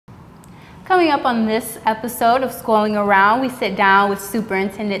Coming up on this episode of Schooling Around, we sit down with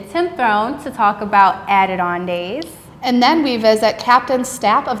Superintendent Tim Throne to talk about added-on days. And then we visit Captain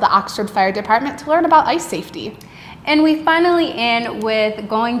Stapp of the Oxford Fire Department to learn about ice safety. And we finally end with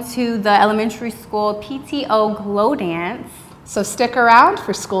going to the elementary school PTO Glow Dance. So stick around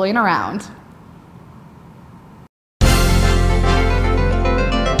for Schooling Around.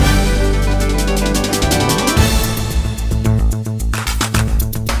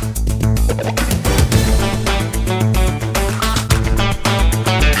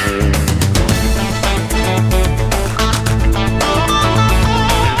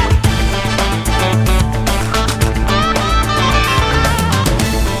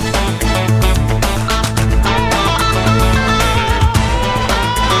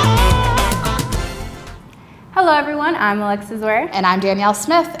 Hello everyone, I'm Alexis Ware. And I'm Danielle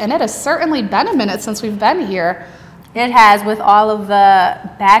Smith, and it has certainly been a minute since we've been here. It has, with all of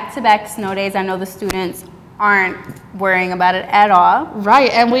the back-to-back snow days. I know the students aren't worrying about it at all.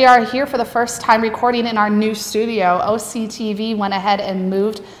 Right, and we are here for the first time recording in our new studio. OCTV went ahead and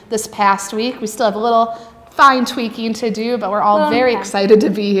moved this past week. We still have a little fine tweaking to do, but we're all very excited to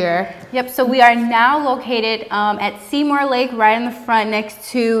be here. Yep, so we are now located at Seymour Lake, right in the front next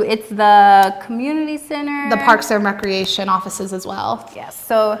to, it's the community center. The Parks and Recreation offices as well. Yes,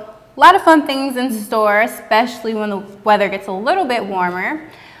 so a lot of fun things in store, especially when the weather gets a little bit warmer.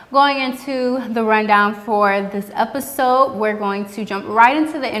 Going into the rundown for this episode, we're going to jump right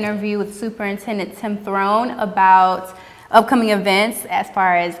into the interview with Superintendent Tim Throne about upcoming events as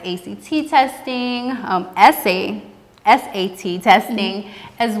far as ACT testing, SAT testing,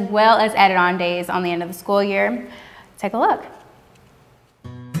 as well as added-on days on the end of the school year. Take a look.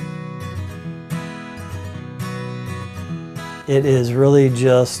 It is really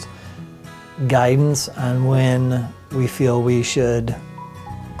just guidance on when we feel we should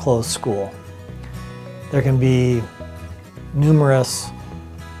close school. There can be numerous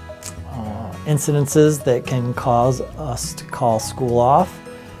incidences that can cause us to call school off.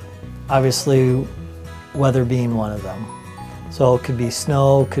 Obviously, weather being one of them. So it could be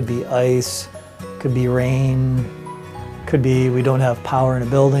snow, could be ice, could be rain, could be we don't have power in a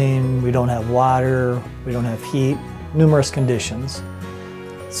building, we don't have water, we don't have heat, numerous conditions.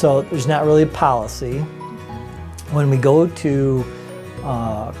 So there's not really a policy. When we go to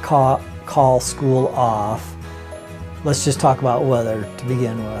call school off, let's just talk about weather to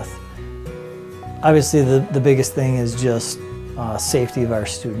begin with. Obviously, the biggest thing is just safety of our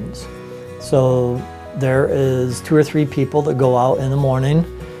students. So there is 2 or 3 people that go out in the morning,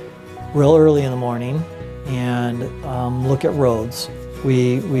 real early in the morning, and look at roads.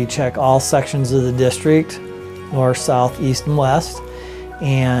 We check all sections of the district, north, south, east, and west,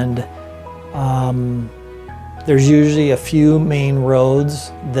 and there's usually a few main roads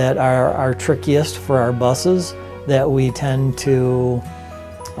that are trickiest for our buses that we tend to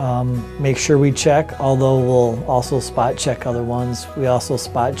make sure we check, although we'll also spot check other ones. We also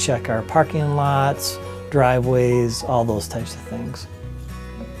spot check our parking lots, driveways, all those types of things.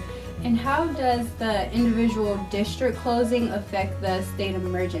 And how does the individual district closing affect the state of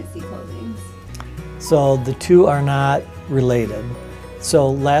emergency closings? So the two are not related. So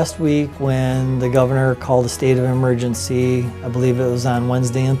last week when the governor called a state of emergency, I believe it was on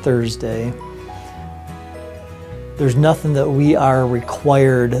Wednesday and Thursday, there's nothing that we are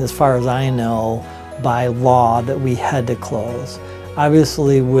required, as far as I know, by law that we had to close.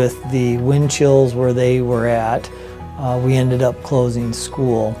 Obviously, with the wind chills where they were at, we ended up closing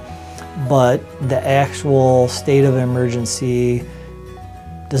school. But the actual state of emergency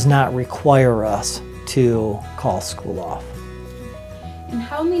does not require us to call school off. And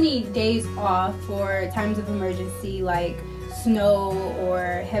how many days off for times of emergency like snow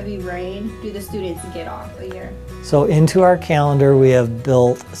or heavy rain do the students get off a year? So into our calendar we have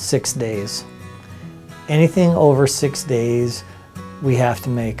built 6 days. Anything over 6 days we have to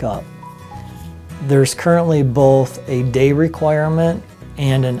make up. There's currently both a day requirement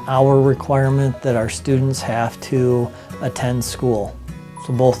and an hour requirement that our students have to attend school.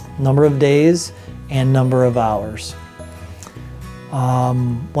 So both number of days and number of hours.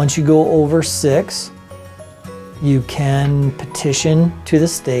 Once you go over 6, you can petition to the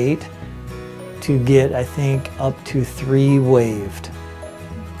state to get, I think, up to 3 waived.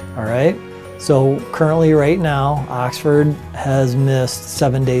 All right? So currently right now, Oxford has missed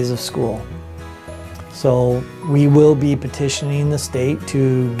 7 days of school. So we will be petitioning the state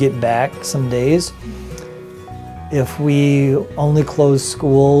to get back some days. If we only close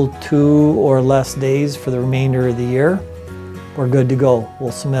school 2 or less days for the remainder of the year, we're good to go.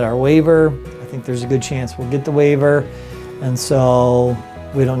 We'll submit our waiver. I think there's a good chance we'll get the waiver. And so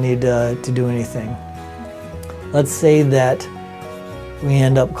we don't need to do anything. Let's say that we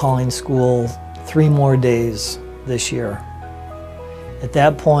end up calling school 3 more days this year. At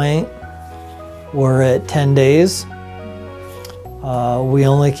that point, we're at 10 days. We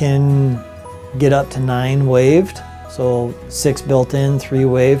only can get up to 9 waived, so 6 built in, 3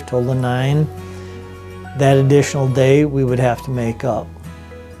 waived, total of 9. That additional day we would have to make up,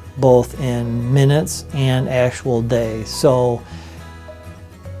 both in minutes and actual day. So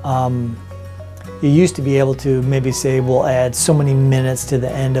you used to be able to maybe say we'll add so many minutes to the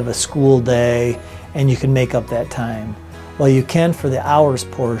end of a school day and you can make up that time. Well, you can for the hours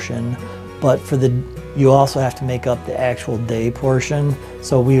portion, but you also have to make up the actual day portion,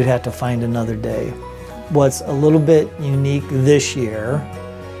 so we would have to find another day. What's a little bit unique this year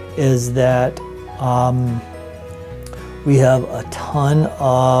is that we have a ton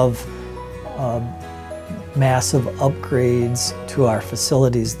of massive upgrades to our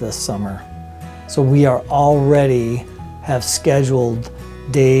facilities this summer. So we are already have scheduled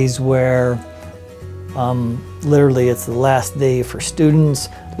days where literally it's the last day for students,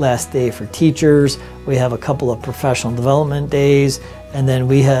 last day for teachers. We have a couple of professional development days, and then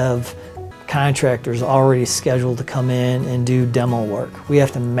we have contractors already scheduled to come in and do demo work. We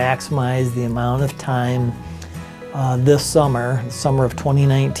have to maximize the amount of time this summer, the summer of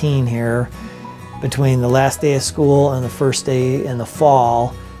 2019 here, between the last day of school and the first day in the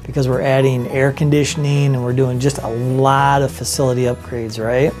fall, because we're adding air conditioning and we're doing just a lot of facility upgrades,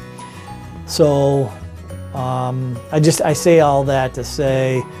 right? So I say all that to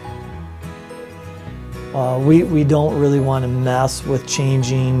say we don't really want to mess with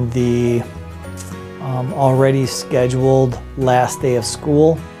changing the already scheduled last day of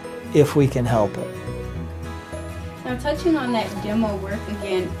school if we can help it. Now, touching on that demo work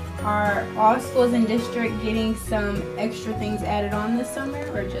again, are all schools in district getting some extra things added on this summer,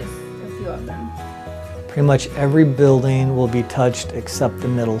 or just a few of them? Pretty much every building will be touched except the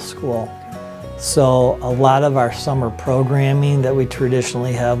middle school. So a lot of our summer programming that we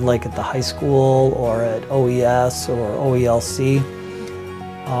traditionally have, like at the high school or at OES or OELC,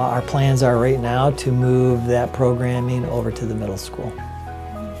 our plans are right now to move that programming over to the middle school.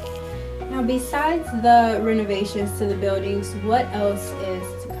 Now, besides the renovations to the buildings, what else is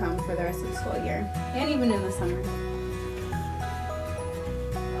to come for the rest of the school year, and even in the summer?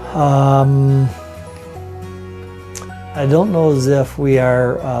 I don't know as if we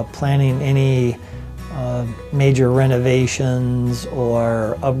are planning any major renovations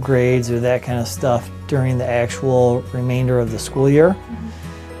or upgrades or that kind of stuff during the actual remainder of the school year.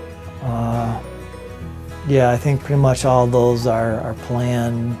 Yeah, I think pretty much all those are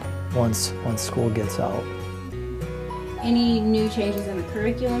planned once school gets out. Any new changes in the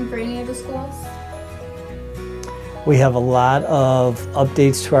curriculum for any of the schools? We have a lot of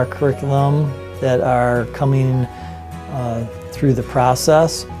updates to our curriculum that are coming through the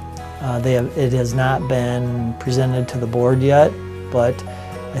process. It has not been presented to the board yet, but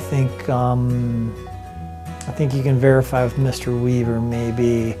I think you can verify with Mr. Weaver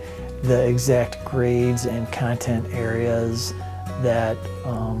maybe the exact grades and content areas that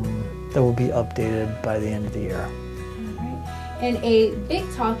will be updated by the end of the year. And a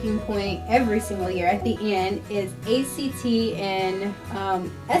big talking point every single year at the end is ACT and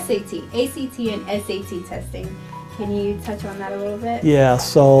SAT. ACT and SAT testing. Can you touch on that a little bit? Yeah,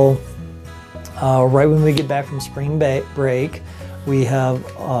 so right when we get back from spring break, we have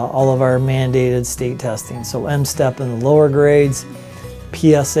all of our mandated state testing. So M-STEP in the lower grades,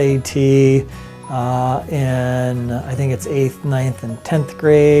 PSAT, and I think it's 8th, 9th, and 10th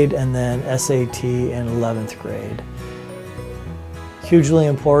grade, and then SAT in 11th grade. Hugely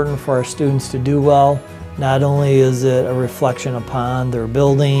important for our students to do well. Not only is it a reflection upon their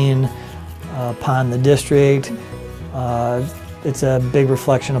building, upon the district, it's a big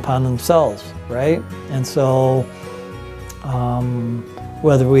reflection upon themselves, right? And so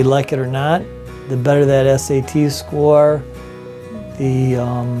whether we like it or not, the better that SAT score, the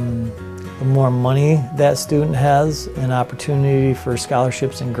more money that student has, an opportunity for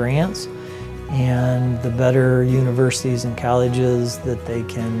scholarships and grants, and the better universities and colleges that they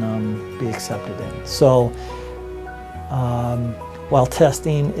can be accepted in. So while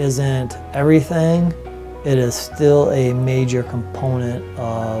testing isn't everything, it is still a major component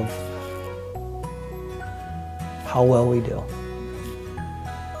of how well we do.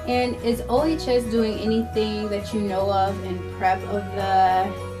 And is OHS doing anything that you know of in prep of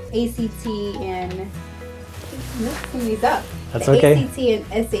the ACT and mixing these up? That's the okay. ACT and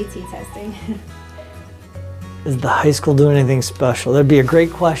SAT testing. Is the high school doing anything special? That'd be a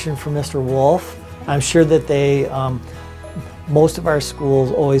great question for Mr. Wolf. I'm sure that most of our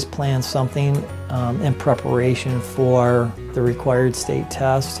schools always plan something in preparation for the required state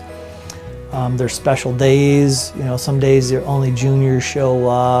test. There's special days, you know, some days only juniors show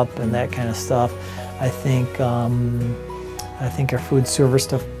up and that kind of stuff. I think our food service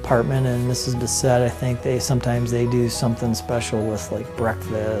department and Mrs. Bissett, I think sometimes they do something special with like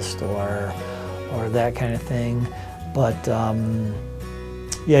breakfast or that kind of thing. But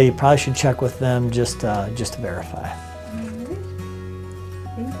yeah, you probably should check with them just to verify. I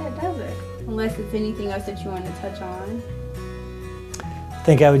think that does it. Unless it's anything else that you want to touch on. I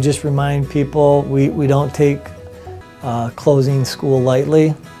think I would just remind people we don't take closing school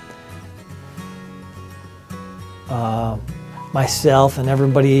lightly. Myself and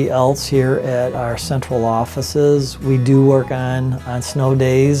everybody else here at our central offices, we do work on snow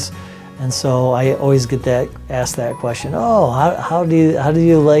days, and so I always get asked that question. Oh, how do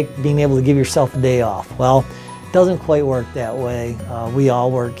you like being able to give yourself a day off? Well, it doesn't quite work that way. We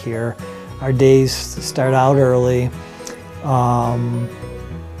all work here. Our days start out early,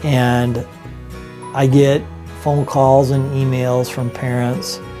 and I get phone calls and emails from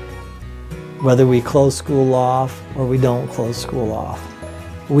parents whether we close school off or we don't close school off.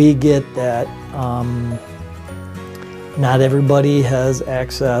 We get that not everybody has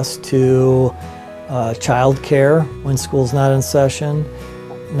access to child care when school's not in session.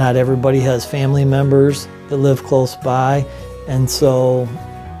 Not everybody has family members that live close by. And so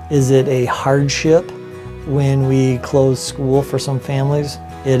is it a hardship when we close school for some families?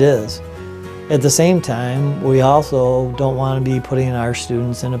 It is. At the same time, we also don't want to be putting our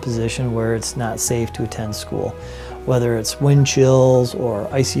students in a position where it's not safe to attend school, whether it's wind chills or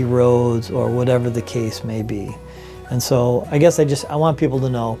icy roads or whatever the case may be. And so I guess I want people to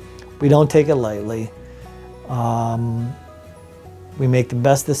know we don't take it lightly. We make the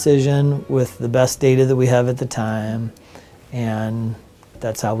best decision with the best data that we have at the time, and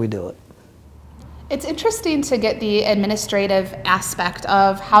that's how we do it. It's interesting to get the administrative aspect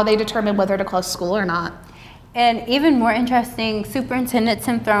of how they determine whether to close school or not. And even more interesting, Superintendent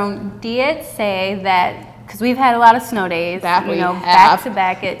Tim Throne did say that, because we've had a lot of snow days, back to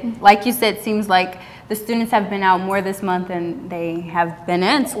back. It, like you said, seems like the students have been out more this month than they have been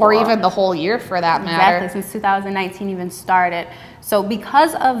in school. Or even the whole year for that matter. Exactly, since 2019 even started. So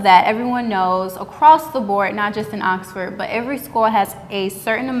because of that, everyone knows across the board, not just in Oxford, but every school has a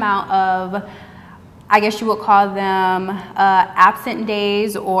certain amount of, I guess you would call them absent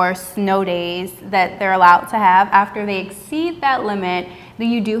days or snow days that they're allowed to have. After they exceed that limit, then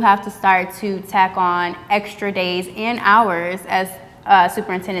you do have to start to tack on extra days and hours, as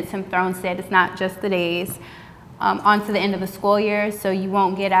Superintendent Tim Throne said. It's not just the days onto the end of the school year, so you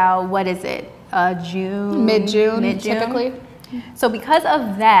won't get out, what is it, June? Mid-June, typically. So because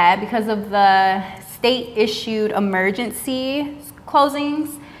of that, because of the state-issued emergency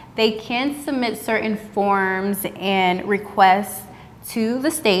closings, they can submit certain forms and requests to the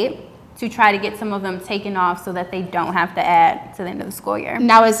state to try to get some of them taken off so that they don't have to add to the end of the school year.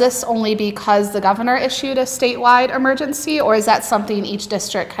 Now, is this only because the governor issued a statewide emergency, or is that something each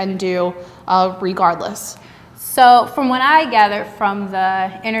district can do regardless? So from what I gathered from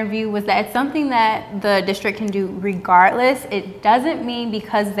the interview was that it's something that the district can do regardless. It doesn't mean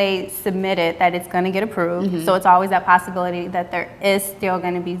because they submit it that it's going to get approved. So it's always that possibility that there is still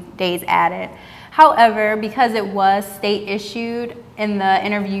going to be days added. However, because it was state issued, in the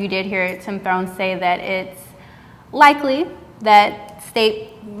interview you did hear Tim Throne say that it's likely that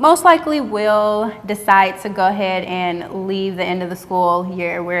state most likely will decide to go ahead and leave the end of the school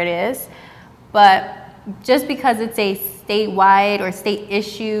year where it is. But just because it's a statewide or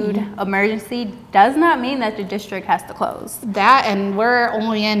state-issued emergency does not mean that the district has to close. That, and we're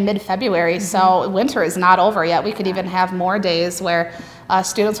only in mid-February, so winter is not over yet. We could even have more days where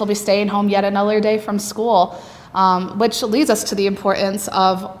students will be staying home yet another day from school, which leads us to the importance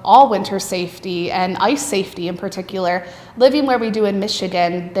of all winter safety and ice safety in particular. Living where we do in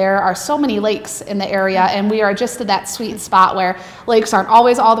Michigan, there are so many lakes in the area, and we are just at that sweet spot where lakes aren't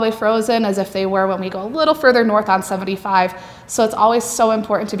always all the way frozen as if they were when we go a little further north on 75. So it's always so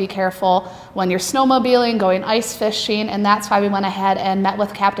important to be careful when you're snowmobiling, going ice fishing, and that's why we went ahead and met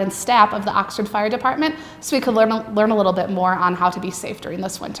with Captain Stapp of the Oxford Fire Department so we could learn a little bit more on how to be safe during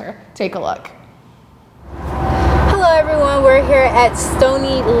this winter. Take a look. Hello everyone, we're here at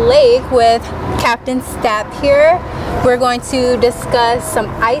Stony Lake with Captain Stapp here. We're going to discuss some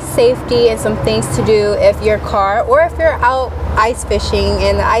ice safety and some things to do if your car or if you're out ice fishing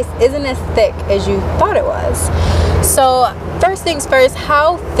and the ice isn't as thick as you thought it was. So first things first,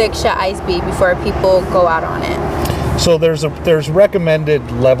 how thick should ice be before people go out on it? So there's recommended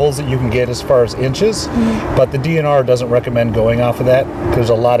levels that you can get as far as inches, but the DNR doesn't recommend going off of that because there's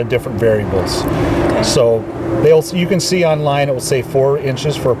a lot of different variables. Okay. So you can see online it will say 4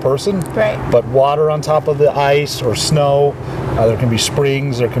 inches for a person, Right. but water on top of the ice or snow, there can be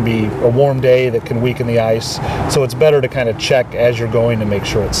springs, there can be a warm day that can weaken the ice. So it's better to kind of check as you're going to make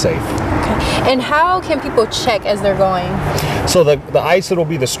sure it's safe. Okay. And how can people check as they're going? So the ice that'll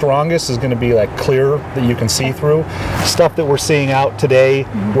be the strongest is going to be like clear that you can see through. Stuff that we're seeing out today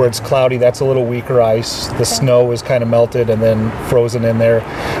where it's cloudy, that's a little weaker ice. The snow is kind of melted and then frozen in there.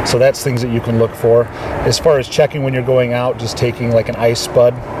 So that's things that you can look for. As far as checking when you're going out, just taking like an ice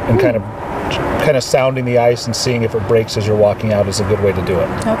spud and kind of sounding the ice and seeing if it breaks as you're walking out is a good way to do it.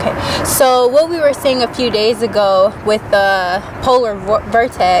 Okay, so what we were seeing a few days ago with the polar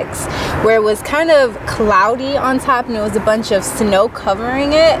vortex, where it was kind of cloudy on top and it was a bunch of snow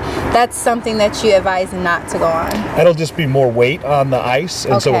covering it, that's something that you advise not to go on. That'll just be more weight on the ice,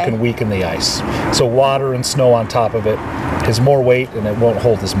 and so it can weaken the ice. So water and snow on top of it is more weight and it won't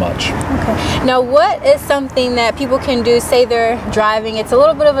hold as much. Okay. Now, what is something that people can do? Say they're driving, it's a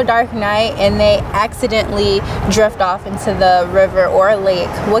little bit of a dark night, and they accidentally drift off into the river or a lake.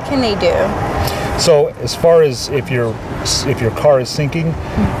 What can they do? So as far as if your car is sinking,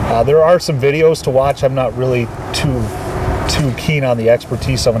 there are some videos to watch. I'm not really too keen on the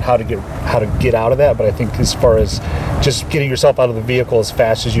expertise on how to get out of that, but I think as far as just getting yourself out of the vehicle as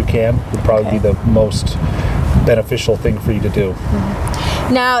fast as you can would probably be the most beneficial thing for you to do.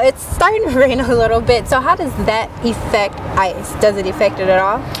 Now, it's starting to rain a little bit, so how does that affect ice? Does it affect it at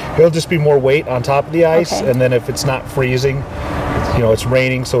all? It'll just be more weight on top of the ice, Okay. and then if it's not freezing, it's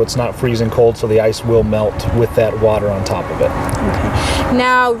raining, so it's not freezing cold, so the ice will melt with that water on top of it. Okay.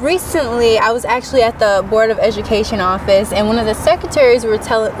 Now, recently, I was actually at the Board of Education office, and one of the secretaries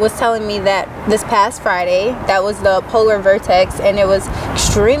was telling me that this past Friday, that was the polar vortex, and it was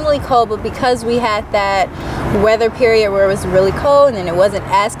extremely cold, but because we had that weather period where it was really cold, and then it wasn't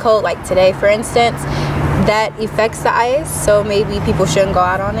as cold, like today, for instance, that affects the ice, so maybe people shouldn't go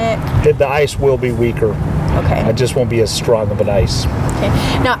out on it? The ice will be weaker. Okay. It just won't be as strong of an ice. Okay.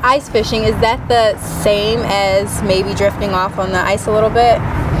 Now, ice fishing, is that the same as maybe drifting off on the ice a little bit?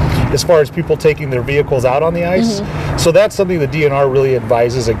 As far as people taking their vehicles out on the ice, so that's something the DNR really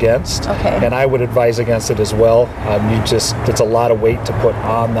advises against. Okay. And I would advise against it as well. It's a lot of weight to put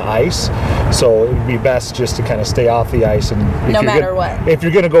on the ice, so it would be best just to kind of stay off the ice. And No matter what. If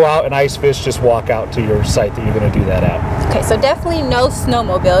you're going to go out and ice fish, just walk out to your site that you're going to do that at. Okay, so definitely no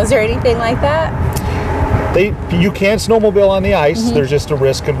snowmobiles or anything like that? You can snowmobile on the ice. There's just a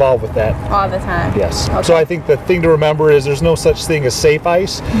risk involved with that. All the time? Yes. Okay. So I think the thing to remember is there's no such thing as safe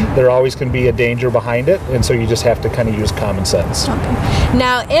ice. There always can be a danger behind it, and so you just have to kind of use common sense. Okay.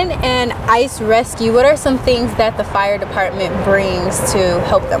 Now, in an ice rescue, what are some things that the fire department brings to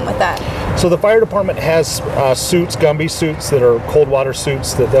help them with that? So the fire department has suits, Gumby suits that are cold water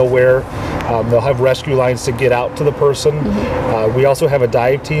suits that they'll wear. They'll have rescue lines to get out to the person. We also have a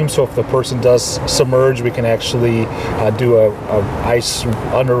dive team, so if the person does submerge, we can actually do a ice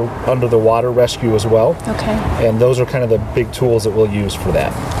under the water rescue as well. Okay. And those are kind of the big tools that we'll use for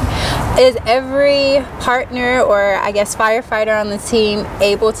that. Is every partner, or I guess firefighter on the team,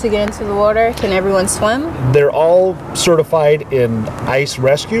 able to get into the water? Can everyone swim? They're all certified in ice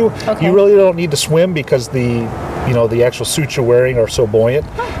rescue. Okay. You really don't need to swim because the actual suits you're wearing are so buoyant.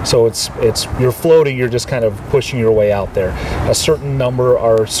 So you're floating, you're just kind of pushing your way out there. A certain number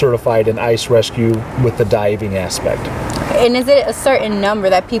are certified in ice rescue with the diving aspect. And is it a certain number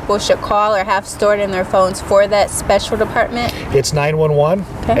that people should call or have stored in their phones for that special department? It's 911,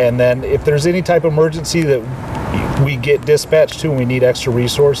 Okay. and then if there's any type of emergency that we get dispatched to and we need extra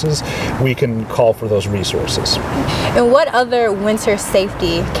resources, we can call for those resources. And what other winter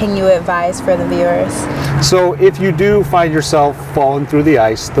safety can you advise for the viewers? So if you do find yourself falling through the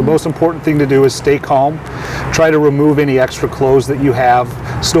ice, the most important thing to do is stay calm. Try to remove any extra clothes that you have.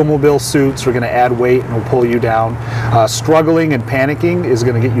 Snowmobile suits are going to add weight and will pull you down. Struggling and panicking is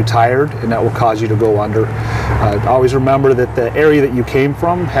going to get you tired, and that will cause you to go under. Always remember that the area that you came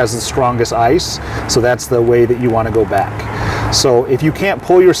from has the strongest ice, so that's the way that you want to go back. So if you can't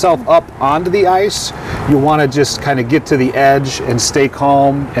pull yourself up onto the ice, you want to just kind of get to the edge and stay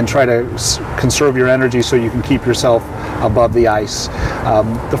calm and try to conserve your energy so you can keep yourself above the ice.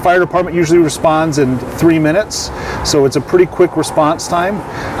 The fire department usually responds in 3 minutes, so it's a pretty quick response time.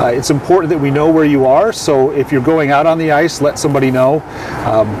 It's important that we know where you are, so if you're going out on the ice, let somebody know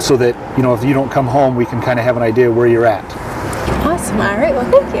so that if you don't come home, we can kind of have an idea where you're at. Awesome. All right. Well,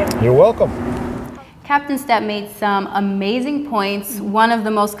 thank you. You're welcome. Captain Stepp made some amazing points. One of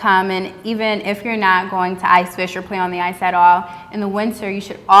the most common, even if you're not going to ice fish or play on the ice at all, in the winter you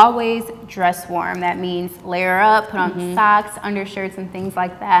should always dress warm. That means layer up, put on socks, undershirts, and things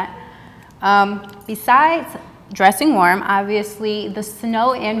like that. Besides dressing warm, obviously the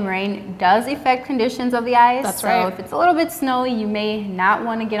snow and rain does affect conditions of the ice. That's right. So if it's a little bit snowy, you may not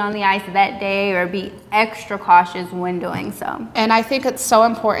want to get on the ice that day, or be extra cautious when doing so. And I think it's so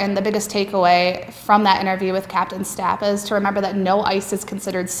important, the biggest takeaway from that interview with Captain Stepp is to remember that no ice is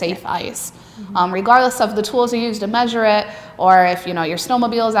considered safe ice. Regardless of the tools you use to measure it, or if your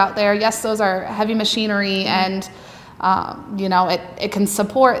snowmobile is out there, yes, those are heavy machinery, and it can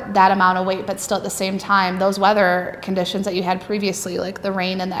support that amount of weight, but still at the same time, those weather conditions that you had previously, like the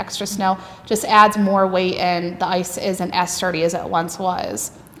rain and the extra snow, just adds more weight, and the ice isn't as sturdy as it once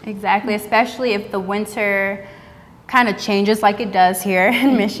was. Exactly, especially if the winter kind of changes like it does here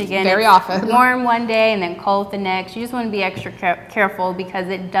in Michigan. Very often. Warm one day and then cold the next. You just want to be extra careful, because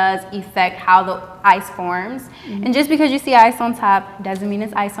it does affect how the ice forms. And just because you see ice on top doesn't mean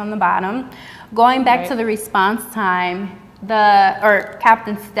it's ice on the bottom. Going back to the response time,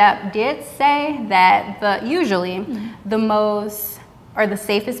 Captain Stepp did say that usually the most or the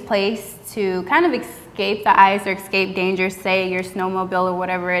safest place to kind of escape the ice or escape danger, say your snowmobile or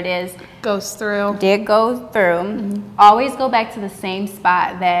whatever it is, did go through, always go back to the same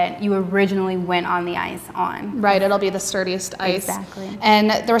spot that you originally went on the ice on. Right, it'll be the sturdiest ice. Exactly.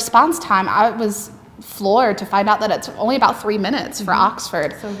 And the response time, I was floored to find out that it's only about 3 minutes for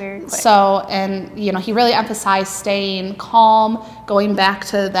Oxford. So very quick. So, and he really emphasized staying calm, going back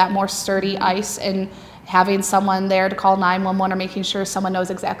to that more sturdy ice, and having someone there to call 911, or making sure someone knows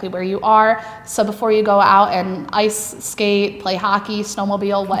exactly where you are. So before you go out and ice skate, play hockey,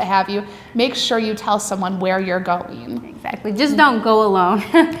 snowmobile, what have you, make sure you tell someone where you're going. Exactly. Just don't go alone.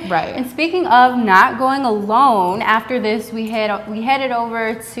 Right. And speaking of not going alone, after this we headed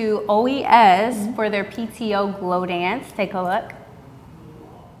over to OES for their PTO Glow Dance. Take a look.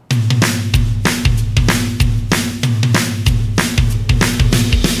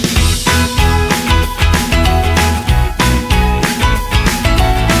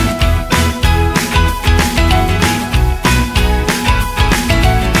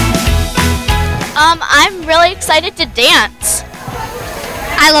 I'm really excited to dance.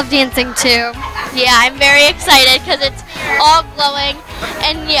 I love dancing too. Yeah, I'm very excited because it's all glowing.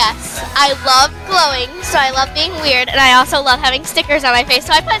 And yes, I love glowing, so I love being weird. And I also love having stickers on my face,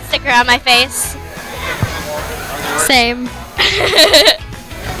 so I put a sticker on my face. Same.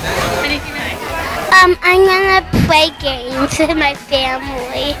 I'm gonna play games with my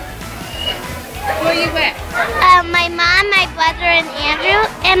family. Who are you with? My mom, my brother, and Andrew.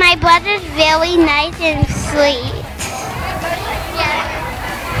 And my brother's really nice and sweet. Yeah.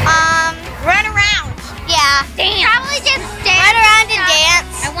 Run around. Yeah. Dance. Probably just dance. Run around and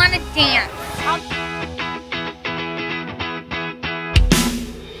dance. I want to dance.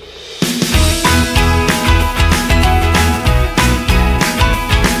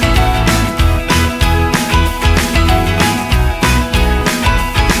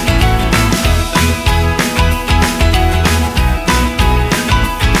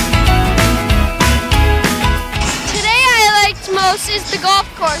 Is the golf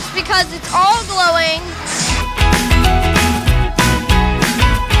course because it's all glowing.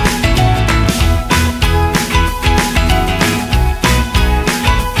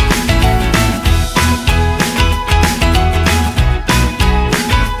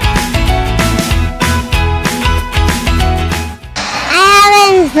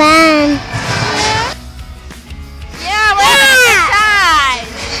 Having fun. Yeah, we're having a good time.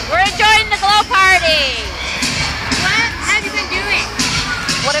 We're enjoying the glow party.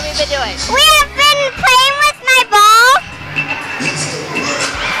 What have we been doing? We have been playing with my ball.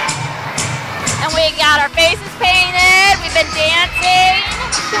 And we got our faces painted. We've been dancing.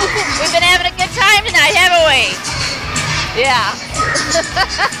 We've been having a good time tonight, haven't we? Yeah.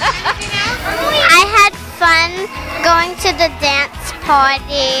 I had fun going to the dance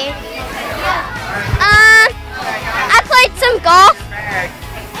party. I played some golf.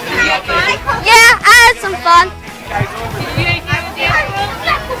 Yeah, I had some fun.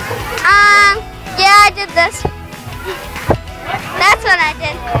 Yeah, I did this. That's what I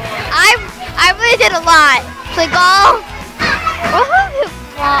did. I really did a lot. Play golf.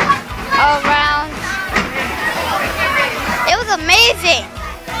 Around. It was amazing.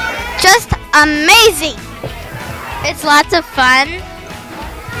 Just amazing. It's lots of fun.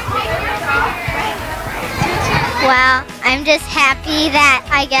 Well, I'm just happy that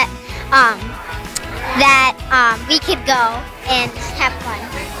I get we could go and have fun.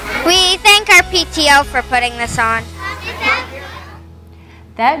 We thank our PTO for putting this on.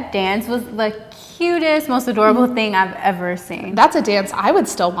 That dance was the cutest, most adorable thing I've ever seen. That's a dance I would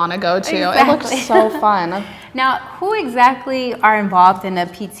still want to go to. It looked so fun. Now, who exactly are involved in the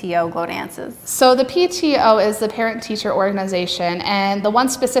PTO Glow dances? So the PTO is the parent-teacher organization, and the one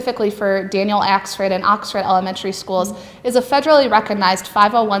specifically for Daniel Axford and Oxford Elementary Schools is a federally recognized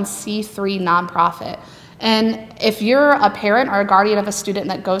 501c3 nonprofit. And if you're a parent or a guardian of a student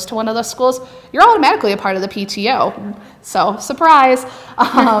that goes to one of those schools, you're automatically a part of the PTO. So, surprise.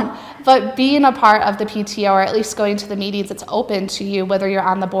 But being a part of the PTO, or at least going to the meetings, it's open to you whether you're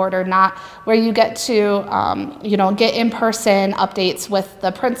on the board or not, where you get to get in-person updates with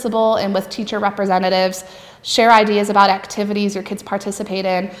the principal and with teacher representatives, share ideas about activities your kids participate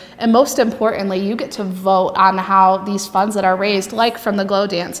in, and most importantly, you get to vote on how these funds that are raised, like from the Glow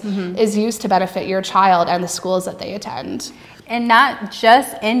Dance, is used to benefit your child and the schools that they attend. And not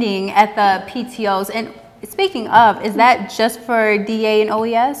just ending at the PTOs. And speaking of, is that just for DA and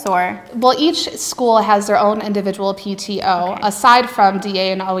OES, or? Well, each school has their own individual PTO. Okay. Aside from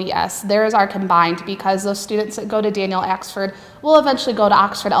DA and OES, theirs are combined because those students that go to Daniel Axford will eventually go to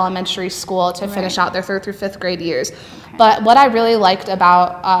Oxford Elementary School to finish out their 3rd through 5th grade years. But what I really liked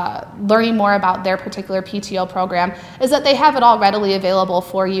about learning more about their particular PTO program is that they have it all readily available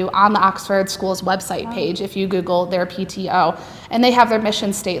for you on the Oxford Schools website page if you Google their PTO. And they have their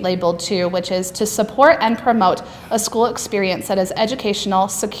mission state labeled too, which is to support and promote a school experience that is educational,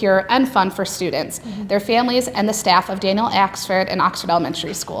 secure, and fun for students, their families, and the staff of Daniel Axford and Oxford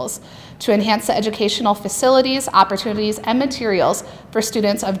Elementary Schools, to enhance the educational facilities, opportunities, and materials for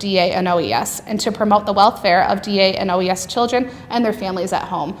students of DA and OES, and to promote the welfare of DA and OES children and their families at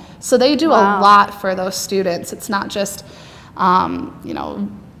home. So they do a lot for those students. It's not just,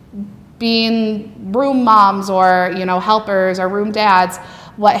 being room moms or, helpers or room dads,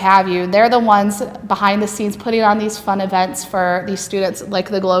 what have you. They're the ones behind the scenes putting on these fun events for these students, like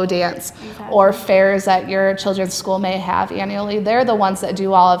the Glow Dance or fairs that your children's school may have annually. They're the ones that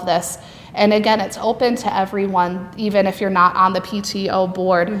do all of this. And again, it's open to everyone, even if you're not on the PTO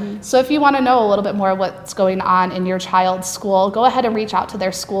board. So if you want to know a little bit more what's going on in your child's school, go ahead and reach out to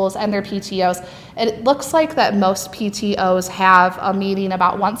their schools and their PTOs. It looks like that most PTOs have a meeting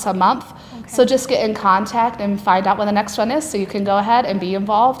about once a month. So just get in contact and find out when the next one is so you can go ahead and be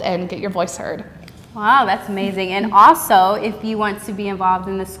involved and get your voice heard. Wow, that's amazing. And also, if you want to be involved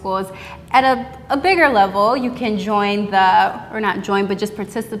in the schools at a bigger level, you can join but just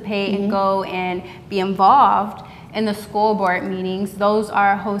participate and go and be involved in the school board meetings. Those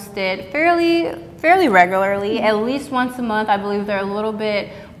are hosted fairly regularly, at least once a month. I believe they're a little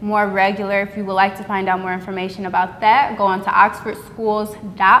bit more regular. If you would like to find out more information about that, go on to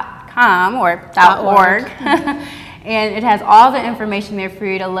oxfordschools.com or .org. And it has all the information there for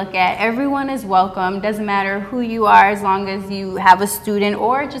you to look at. Everyone is welcome. Doesn't matter who you are, as long as you have a student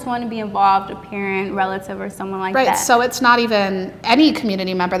or just want to be involved, a parent, relative, or someone like that. Right, so it's not even any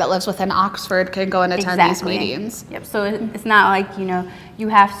community member that lives within Oxford can go and attend these meetings. Yep, so it's not like, you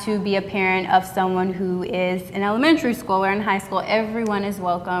have to be a parent of someone who is in elementary school or in high school. Everyone is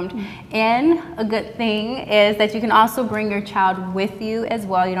welcomed. And a good thing is that you can also bring your child with you as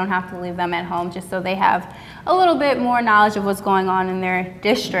well. You don't have to leave them at home, just so they have a little bit more knowledge of what's going on in their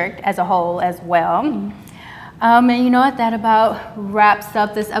district as a whole as well. And you know what, that about wraps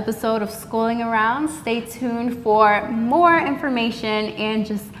up this episode of Schooling Around. Stay tuned for more information and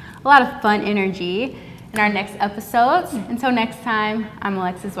just a lot of fun energy in our next episodes. Until next time, I'm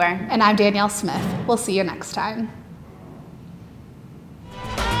Alexis Ware. And I'm Danielle Smith. We'll see you next time.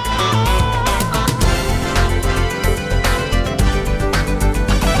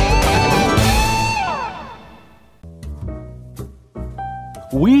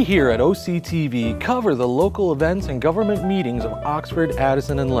 We here at OCTV cover the local events and government meetings of Oxford,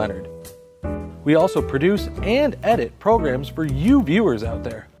 Addison, and Leonard. We also produce and edit programs for you viewers out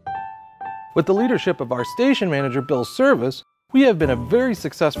there. With the leadership of our station manager, Bill Service, we have been a very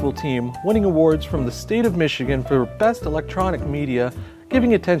successful team, winning awards from the state of Michigan for Best Electronic Media,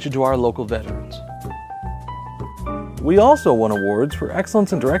 giving attention to our local veterans. We also won awards for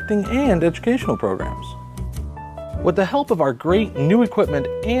excellence in directing and educational programs. With the help of our great new equipment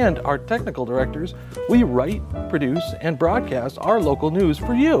and our technical directors, we write, produce, and broadcast our local news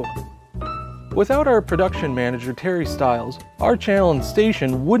for you. Without our production manager, Terry Stiles, our channel and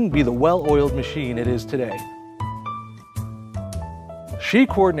station wouldn't be the well-oiled machine it is today. She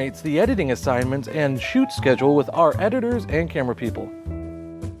coordinates the editing assignments and shoot schedule with our editors and camera people.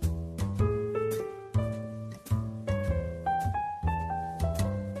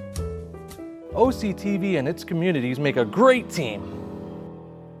 OCTV and its communities make a great team.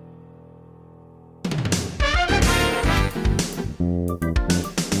 you.